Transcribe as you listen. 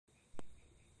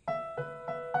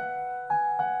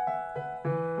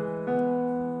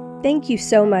Thank you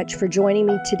so much for joining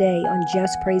me today on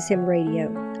Just Praise Him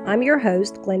Radio. I'm your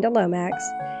host, Glenda Lomax,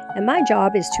 and my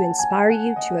job is to inspire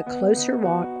you to a closer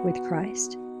walk with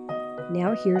Christ.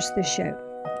 Now here's the show.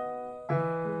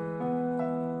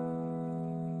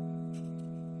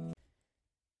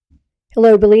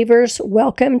 Hello, believers.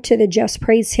 Welcome to the Just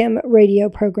Praise Him radio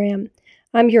program.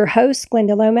 I'm your host,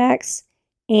 Glenda Lomax,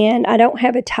 and I don't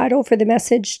have a title for the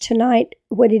message tonight.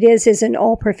 What it is an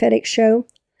all prophetic show.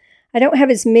 I don't have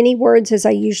as many words as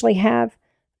I usually have,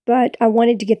 but I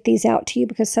wanted to get these out to you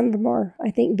because some of them are,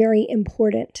 I think, very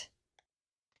important.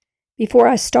 Before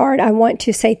I start, I want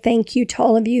to say thank you to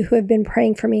all of you who have been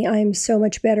praying for me. I am so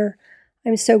much better.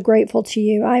 I'm so grateful to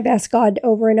you. I've asked God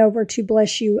over and over to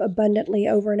bless you abundantly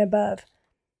over and above.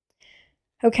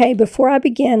 Okay, before I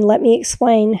begin, let me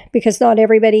explain, because not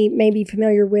everybody may be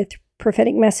familiar with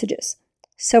prophetic messages.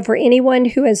 So for anyone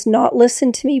who has not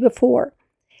listened to me before,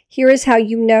 here is how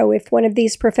you know if one of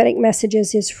these prophetic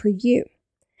messages is for you.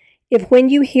 If when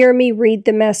you hear me read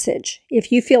the message, if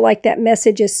you feel like that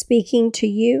message is speaking to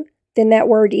you, then that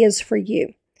word is for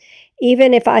you.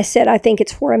 Even if I said I think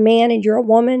it's for a man and you're a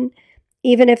woman,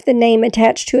 even if the name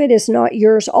attached to it is not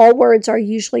yours, all words are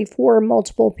usually for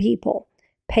multiple people.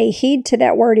 Pay heed to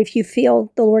that word if you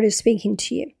feel the Lord is speaking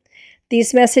to you.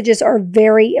 These messages are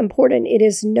very important. It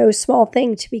is no small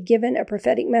thing to be given a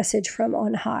prophetic message from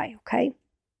on high, okay?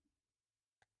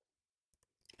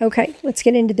 Okay, let's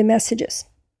get into the messages.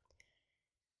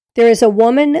 There is a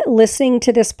woman listening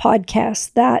to this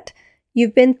podcast that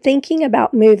you've been thinking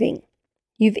about moving.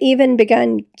 You've even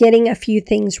begun getting a few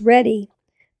things ready,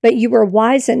 but you were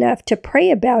wise enough to pray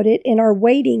about it and are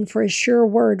waiting for a sure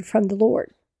word from the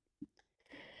Lord.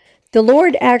 The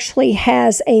Lord actually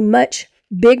has a much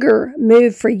bigger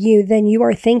move for you than you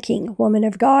are thinking, woman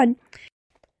of God,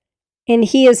 and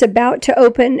He is about to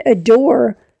open a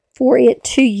door for it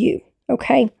to you.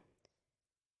 Okay.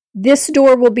 This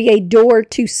door will be a door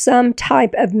to some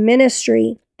type of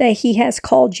ministry that He has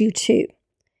called you to.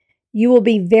 You will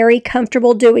be very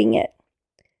comfortable doing it.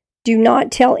 Do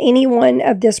not tell anyone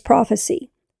of this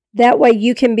prophecy. That way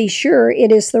you can be sure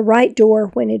it is the right door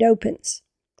when it opens.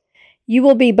 You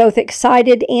will be both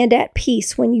excited and at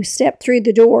peace when you step through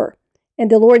the door, and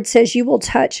the Lord says you will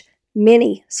touch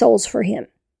many souls for Him.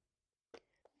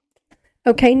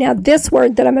 Okay, now this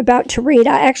word that I'm about to read,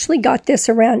 I actually got this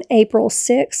around April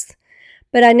 6th,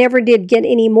 but I never did get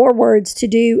any more words to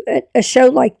do a show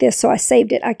like this, so I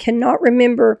saved it. I cannot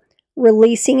remember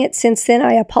releasing it since then.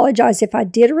 I apologize if I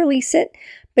did release it,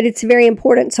 but it's very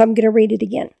important, so I'm going to read it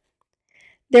again.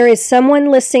 There is someone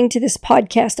listening to this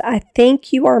podcast. I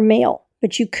think you are male,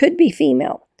 but you could be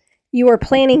female. You are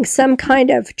planning some kind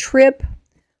of trip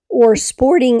or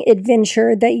sporting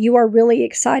adventure that you are really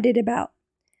excited about.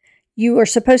 You are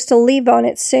supposed to leave on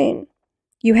it soon.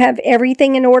 You have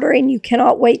everything in order and you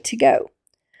cannot wait to go.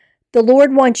 The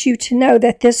Lord wants you to know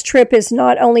that this trip is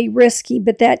not only risky,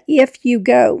 but that if you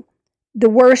go, the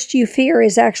worst you fear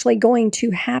is actually going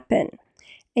to happen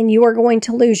and you are going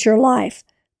to lose your life.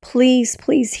 Please,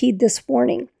 please heed this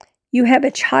warning. You have a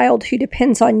child who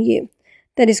depends on you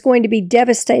that is going to be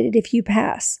devastated if you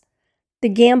pass. The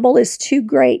gamble is too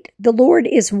great. The Lord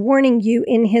is warning you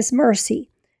in His mercy.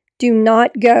 Do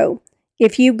not go.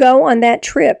 If you go on that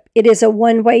trip, it is a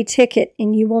one-way ticket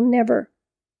and you will never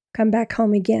come back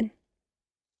home again.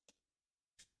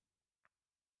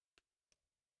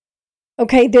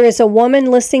 Okay, there is a woman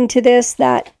listening to this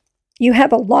that you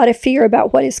have a lot of fear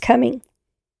about what is coming.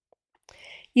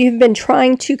 You've been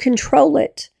trying to control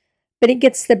it, but it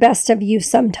gets the best of you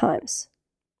sometimes.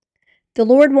 The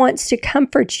Lord wants to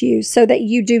comfort you so that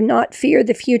you do not fear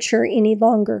the future any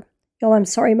longer. Y'all, I'm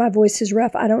sorry, my voice is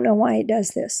rough. I don't know why it does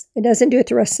this. It doesn't do it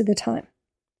the rest of the time.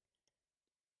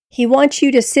 He wants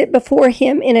you to sit before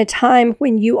Him in a time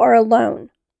when you are alone.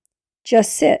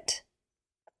 Just sit.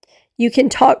 You can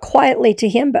talk quietly to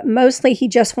Him, but mostly He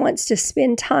just wants to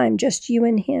spend time, just you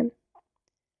and Him.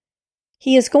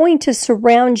 He is going to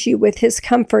surround you with His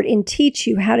comfort and teach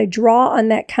you how to draw on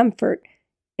that comfort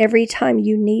every time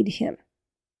you need Him.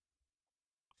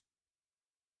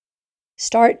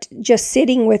 Start just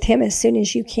sitting with Him as soon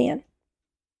as you can.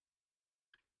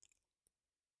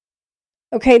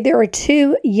 Okay, there are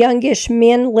two youngish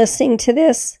men listening to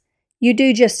this. You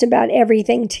do just about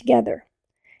everything together.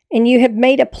 And you have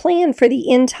made a plan for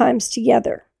the end times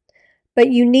together. But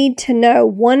you need to know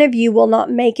one of you will not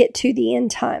make it to the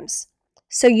end times.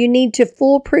 So you need to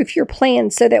foolproof your plan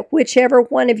so that whichever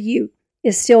one of you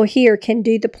is still here can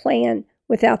do the plan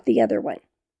without the other one.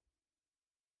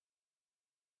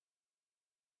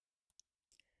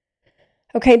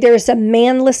 Okay, there's a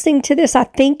man listening to this. I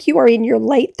think you are in your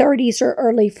late 30s or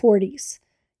early 40s.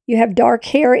 You have dark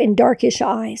hair and darkish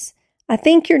eyes. I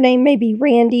think your name may be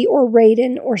Randy or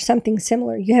Raiden or something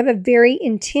similar. You have a very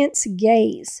intense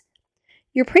gaze.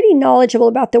 You're pretty knowledgeable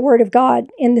about the Word of God,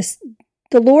 and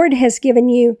the Lord has given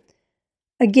you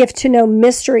a gift to know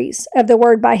mysteries of the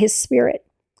Word by His Spirit.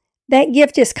 That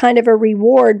gift is kind of a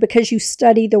reward because you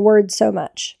study the Word so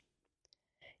much.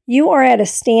 You are at a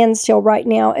standstill right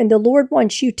now, and the Lord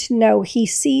wants you to know He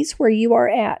sees where you are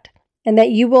at and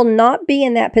that you will not be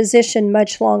in that position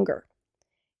much longer.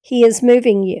 He is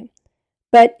moving you,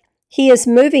 but He is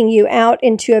moving you out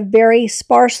into a very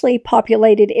sparsely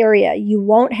populated area. You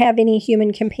won't have any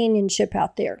human companionship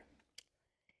out there.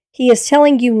 He is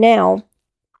telling you now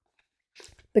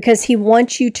because He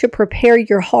wants you to prepare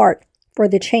your heart for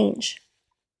the change.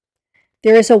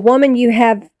 There is a woman you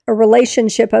have a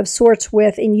relationship of sorts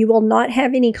with, and you will not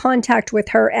have any contact with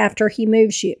her after He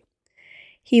moves you.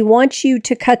 He wants you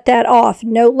to cut that off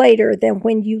no later than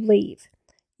when you leave.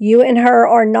 You and her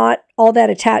are not all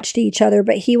that attached to each other,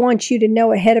 but He wants you to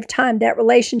know ahead of time that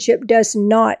relationship does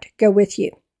not go with you.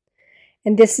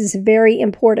 And this is very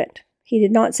important. He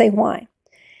did not say why.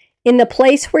 In the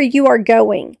place where you are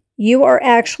going, you are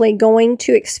actually going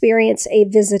to experience a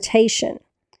visitation.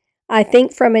 I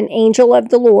think from an angel of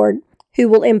the Lord who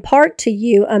will impart to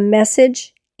you a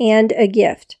message and a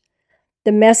gift.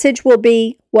 The message will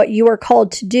be what you are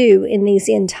called to do in these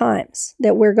end times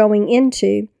that we're going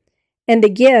into, and the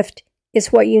gift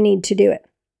is what you need to do it.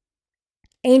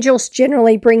 Angels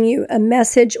generally bring you a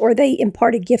message or they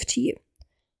impart a gift to you.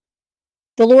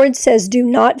 The Lord says, do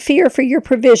not fear for your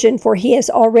provision, for He has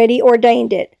already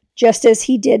ordained it, just as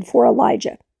He did for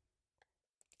Elijah.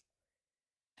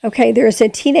 Okay, there's a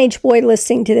teenage boy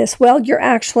listening to this. Well, you're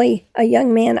actually a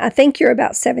young man. I think you're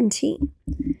about 17.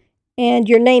 And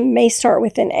your name may start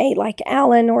with an A, like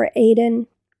Alan or Aiden.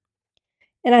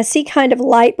 And I see kind of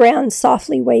light brown,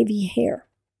 softly wavy hair.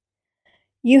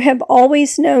 You have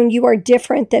always known you are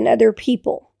different than other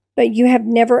people, but you have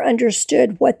never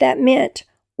understood what that meant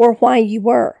or why you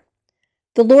were.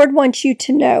 The Lord wants you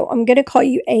to know, I'm going to call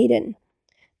you Aiden.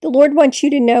 The Lord wants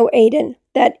you to know, Aiden,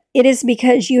 that it is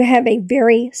because you have a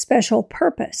very special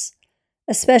purpose,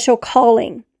 a special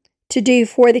calling to do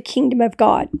for the kingdom of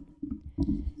God.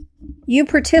 You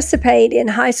participate in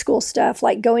high school stuff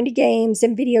like going to games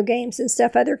and video games and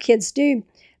stuff other kids do,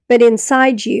 but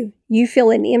inside you, you feel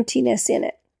an emptiness in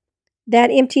it. That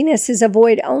emptiness is a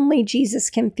void only Jesus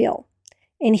can fill,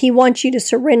 and He wants you to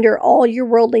surrender all your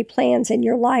worldly plans and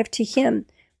your life to Him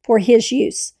for His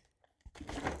use.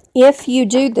 If you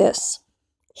do this,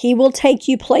 He will take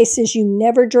you places you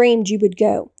never dreamed you would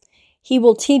go. He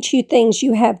will teach you things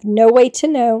you have no way to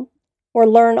know or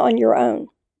learn on your own.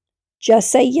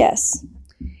 Just say yes.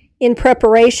 In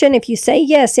preparation, if you say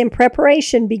yes, in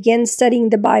preparation, begin studying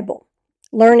the Bible.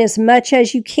 Learn as much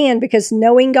as you can because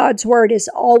knowing God's Word is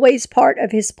always part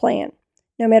of His plan,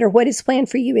 no matter what His plan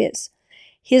for you is.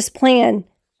 His plan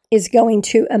is going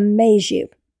to amaze you.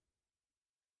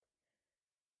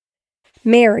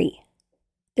 Mary.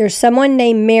 There's someone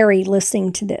named Mary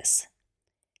listening to this.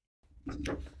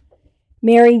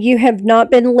 Mary, you have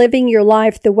not been living your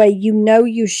life the way you know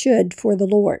you should for the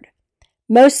Lord.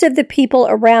 Most of the people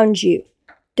around you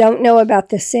don't know about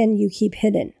the sin you keep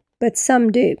hidden, but some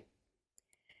do.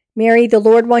 Mary, the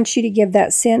Lord wants you to give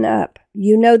that sin up.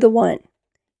 You know the one.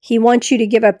 He wants you to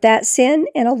give up that sin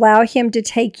and allow Him to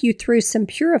take you through some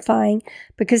purifying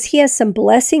because He has some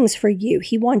blessings for you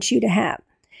He wants you to have.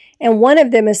 And one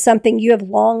of them is something you have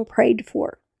long prayed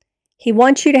for. He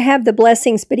wants you to have the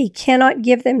blessings, but He cannot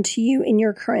give them to you in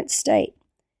your current state.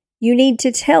 You need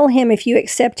to tell Him if you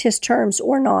accept His terms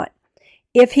or not,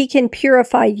 if He can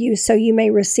purify you so you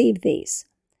may receive these.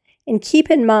 And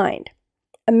keep in mind,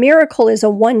 a miracle is a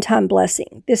one-time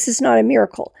blessing. This is not a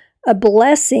miracle. A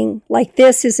blessing like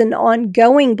this is an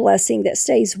ongoing blessing that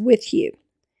stays with you.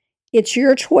 It's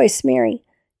your choice, Mary.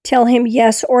 Tell Him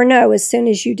yes or no as soon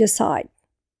as you decide.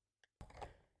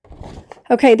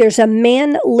 Okay, there's a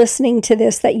man listening to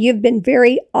this that you've been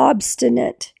very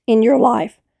obstinate in your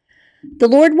life. The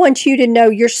Lord wants you to know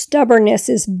your stubbornness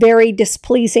is very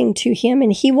displeasing to Him,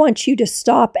 and He wants you to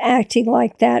stop acting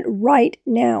like that right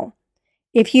now.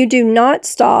 If you do not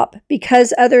stop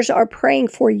because others are praying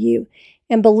for you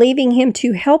and believing Him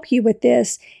to help you with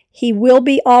this, He will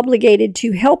be obligated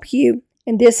to help you,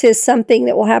 and this is something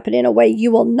that will happen in a way you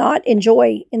will not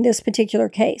enjoy in this particular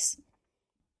case.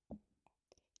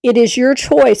 It is your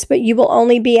choice, but you will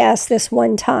only be asked this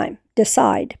one time.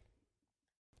 Decide.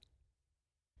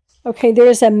 Okay, there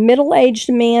is a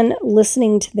middle-aged man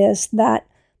listening to this that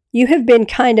you have been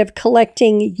kind of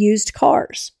collecting used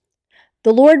cars.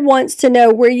 The Lord wants to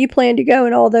know where you plan to go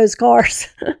in all those cars.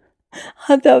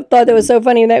 I thought that was so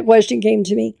funny when that question came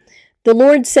to me. The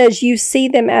Lord says you see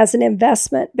them as an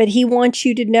investment, but He wants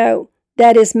you to know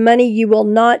that is money you will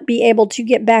not be able to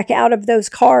get back out of those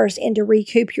cars and to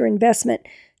recoup your investment.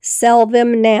 Sell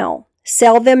them now.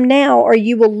 Sell them now, or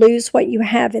you will lose what you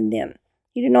have in them.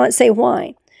 He did not say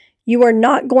why. You are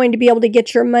not going to be able to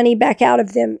get your money back out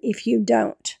of them if you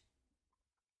don't.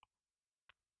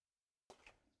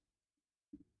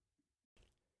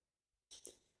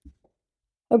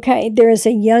 Okay, there is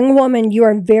a young woman. You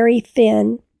are very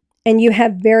thin, and you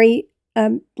have very,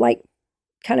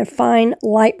 kind of fine,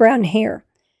 light brown hair.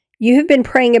 You have been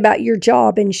praying about your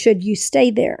job and should you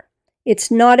stay there.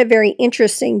 It's not a very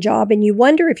interesting job, and you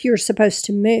wonder if you're supposed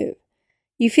to move.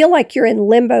 You feel like you're in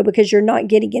limbo because you're not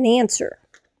getting an answer.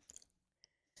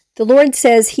 The Lord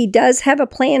says He does have a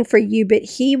plan for you, but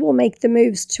He will make the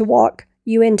moves to walk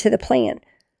you into the plan.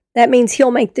 That means He'll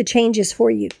make the changes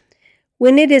for you.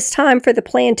 When it is time for the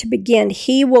plan to begin,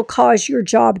 He will cause your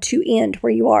job to end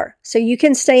where you are, so you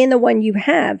can stay in the one you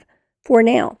have for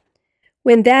now.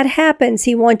 When that happens,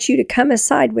 He wants you to come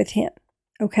aside with Him,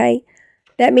 okay?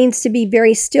 That means to be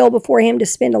very still before Him, to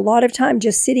spend a lot of time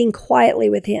just sitting quietly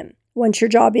with Him, once your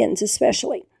job ends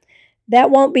especially.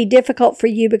 That won't be difficult for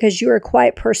you because you're a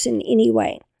quiet person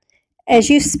anyway. As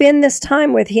you spend this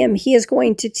time with Him, He is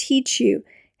going to teach you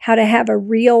how to have a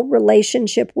real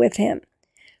relationship with Him.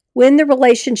 When the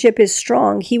relationship is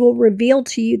strong, He will reveal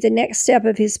to you the next step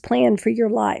of His plan for your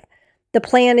life. The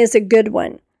plan is a good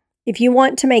one. If you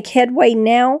want to make headway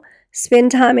now,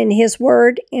 spend time in His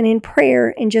Word and in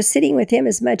prayer and just sitting with Him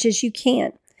as much as you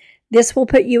can. This will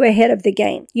put you ahead of the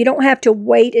game. You don't have to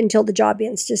wait until the job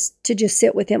ends to just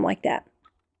sit with Him like that.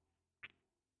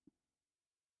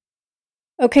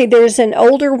 Okay, there's an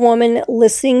older woman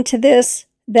listening to this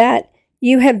that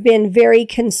you have been very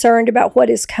concerned about what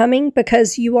is coming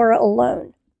because you are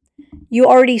alone. You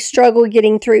already struggle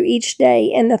getting through each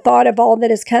day, and the thought of all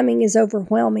that is coming is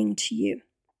overwhelming to you.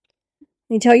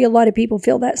 Let me tell you, a lot of people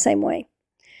feel that same way.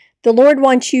 The Lord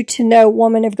wants you to know,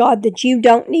 woman of God, that you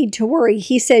don't need to worry.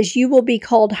 He says you will be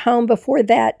called home before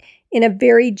that in a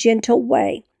very gentle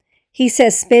way. He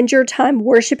says spend your time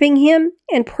worshiping Him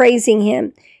and praising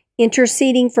Him,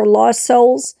 interceding for lost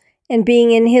souls, and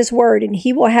being in His Word, and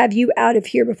He will have you out of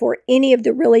here before any of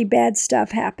the really bad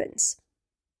stuff happens.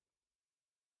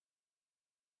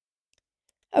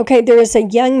 Okay, there is a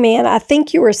young man, I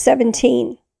think you were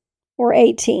 17 or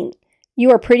 18. You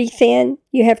are pretty thin.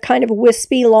 You have kind of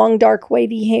wispy, long, dark,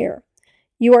 wavy hair.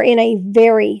 You are in a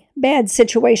very bad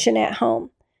situation at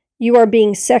home. You are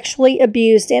being sexually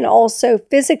abused and also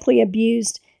physically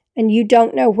abused, and you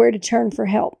don't know where to turn for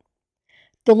help.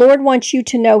 The Lord wants you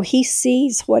to know He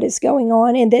sees what is going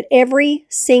on and that every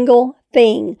single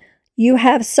thing you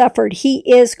have suffered, He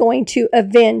is going to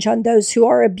avenge on those who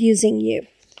are abusing you.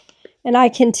 And I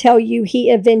can tell you,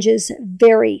 He avenges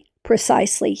very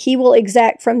precisely. He will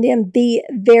exact from them the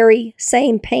very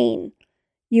same pain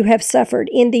you have suffered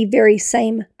in the very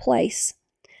same place.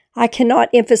 I cannot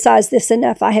emphasize this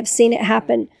enough. I have seen it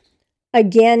happen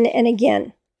again and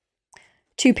again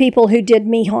to people who did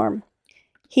me harm.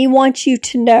 He wants you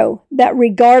to know that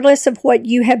regardless of what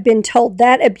you have been told,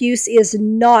 that abuse is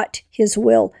not His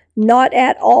will, not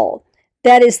at all.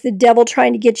 That is the devil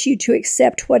trying to get you to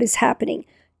accept what is happening.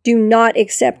 Do not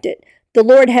accept it. The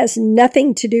Lord has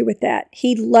nothing to do with that.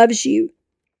 He loves you,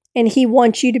 and He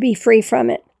wants you to be free from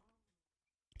it.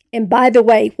 And by the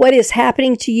way, what is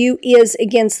happening to you is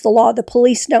against the law. The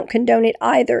police don't condone it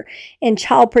either, and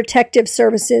Child Protective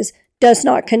Services does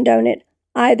not condone it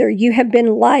either. You have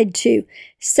been lied to.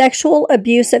 Sexual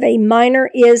abuse of a minor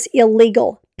is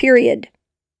illegal, period.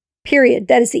 Period.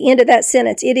 That is the end of that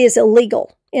sentence. It is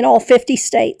illegal in all 50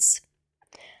 states.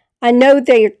 I know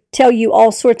they tell you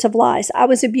all sorts of lies. I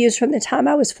was abused from the time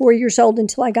I was 4 years old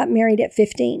until I got married at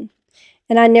 15,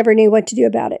 and I never knew what to do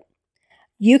about it.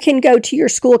 You can go to your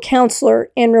school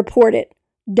counselor and report it.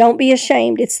 Don't be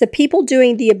ashamed. It's the people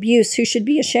doing the abuse who should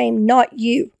be ashamed, not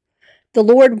you. The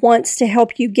Lord wants to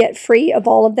help you get free of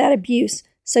all of that abuse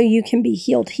so you can be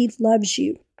healed. He loves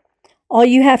you. All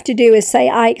you have to do is say,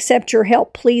 I accept your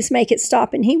help. Please make it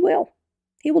stop, and He will.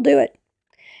 He will do it.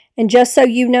 And just so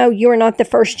you know, you are not the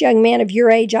first young man of your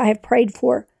age I have prayed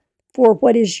for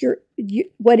what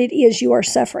it is you are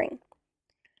suffering.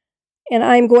 And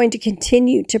I'm going to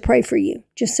continue to pray for you,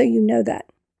 just so you know that.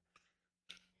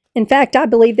 In fact, I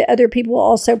believe that other people will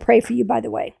also pray for you, by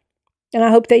the way. And I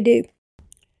hope they do.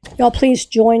 Y'all please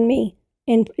join me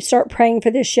and start praying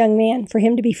for this young man, for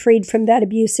him to be freed from that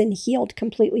abuse and healed,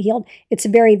 completely healed. It's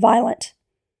very violent.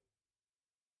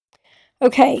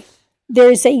 Okay,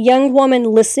 there's a young woman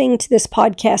listening to this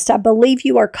podcast. I believe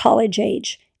you are college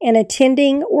age, and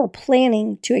attending or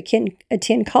planning to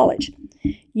attend college.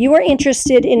 You are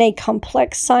interested in a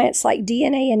complex science like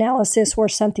DNA analysis or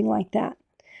something like that.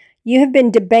 You have been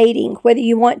debating whether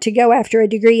you want to go after a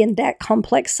degree in that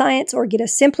complex science or get a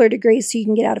simpler degree so you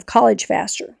can get out of college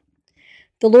faster.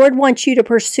 The Lord wants you to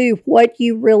pursue what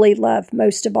you really love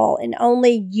most of all, and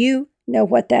only you know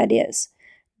what that is.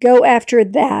 Go after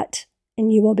that,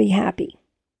 and you will be happy.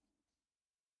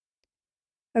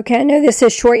 Okay, I know this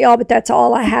is short, y'all, but that's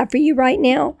all I have for you right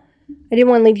now. I didn't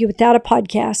want to leave you without a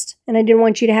podcast, and I didn't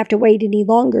want you to have to wait any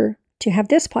longer to have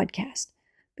this podcast,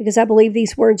 because I believe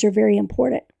these words are very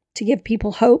important to give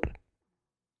people hope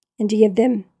and to give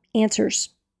them answers.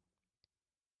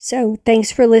 So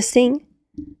thanks for listening.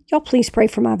 Y'all please pray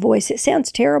for my voice. It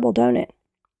sounds terrible, don't it?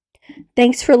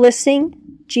 Thanks for listening.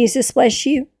 Jesus bless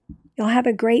you. Y'all have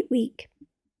a great week.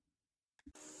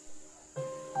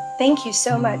 Thank you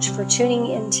so much for tuning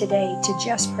in today to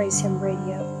Just Praise Him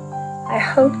Radio. I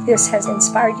hope this has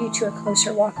inspired you to a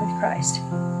closer walk with Christ.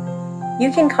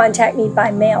 You can contact me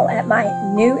by mail at my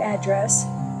new address,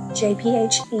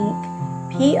 JPH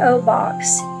Inc., P.O.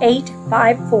 Box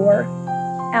 854,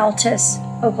 Altus,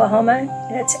 Oklahoma.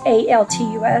 That's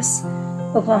ALTUS,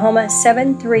 Oklahoma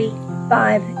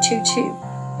 73522.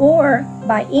 Or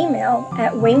by email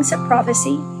at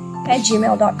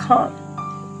wingsofprophecy@gmail.com.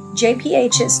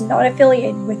 JPH is not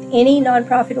affiliated with any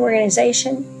nonprofit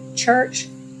organization, church,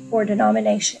 or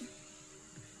denomination.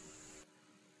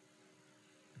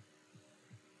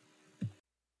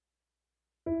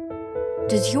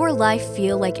 Does your life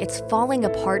feel like it's falling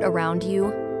apart around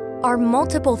you? Are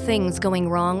multiple things going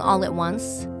wrong all at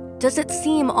once? Does it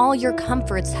seem all your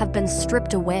comforts have been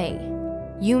stripped away?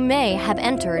 You may have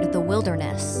entered the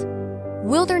wilderness.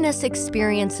 Wilderness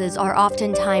experiences are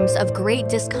oftentimes of great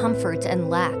discomfort and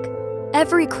lack.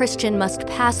 Every Christian must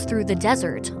pass through the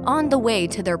desert on the way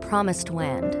to their promised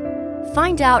land.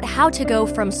 Find out how to go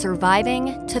from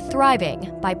surviving to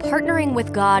thriving by partnering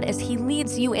with God as He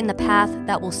leads you in the path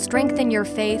that will strengthen your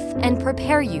faith and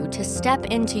prepare you to step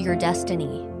into your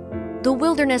destiny. The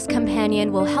Wilderness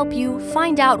Companion will help you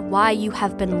find out why you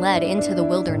have been led into the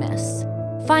wilderness.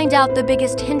 Find out the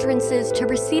biggest hindrances to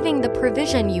receiving the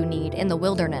provision you need in the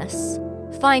wilderness.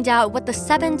 Find out what the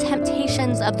 7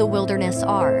 temptations of the wilderness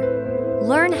are.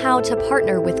 Learn how to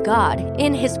partner with God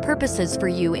in His purposes for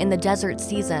you in the desert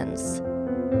seasons.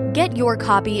 Get your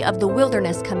copy of The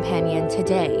Wilderness Companion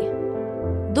today.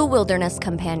 The Wilderness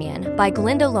Companion by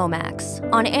Glenda Lomax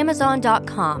on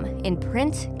Amazon.com in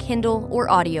print, Kindle,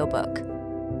 or audiobook.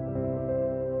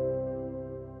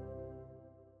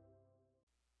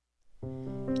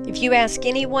 If you ask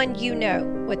anyone you know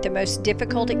what the most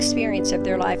difficult experience of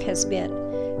their life has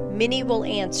been, many will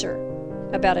answer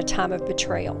about a time of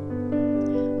betrayal.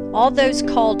 All those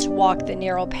called to walk the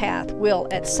narrow path will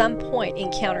at some point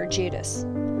encounter Judas.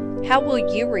 How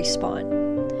will you respond?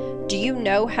 Do you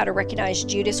know how to recognize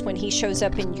Judas when he shows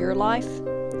up in your life?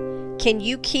 Can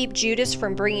you keep Judas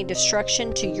from bringing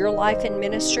destruction to your life and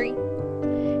ministry?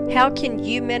 How can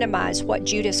you minimize what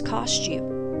Judas cost you?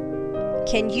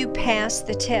 Can you pass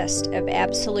the test of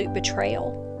absolute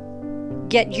betrayal?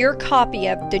 Get your copy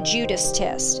of The Judas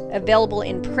Test, available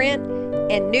in print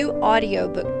and new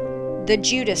audiobook, The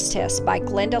Judas Test by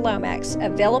Glenda Lomax,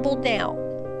 available now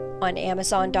on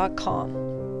Amazon.com.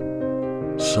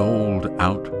 Sold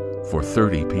out for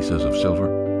 30 pieces of silver?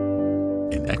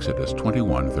 In Exodus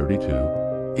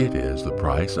 21:32, it is the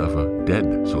price of a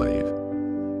dead slave.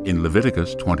 In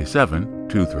Leviticus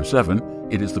 27:2-7,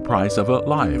 it is the price of a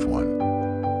live one.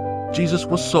 Jesus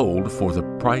was sold for the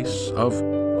price of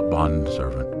a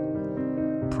bondservant.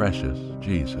 Precious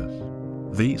Jesus,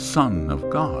 the Son of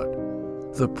God,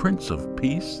 the Prince of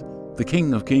Peace, the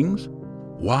King of Kings.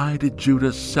 Why did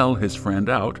Judas sell his friend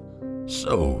out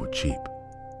so cheap?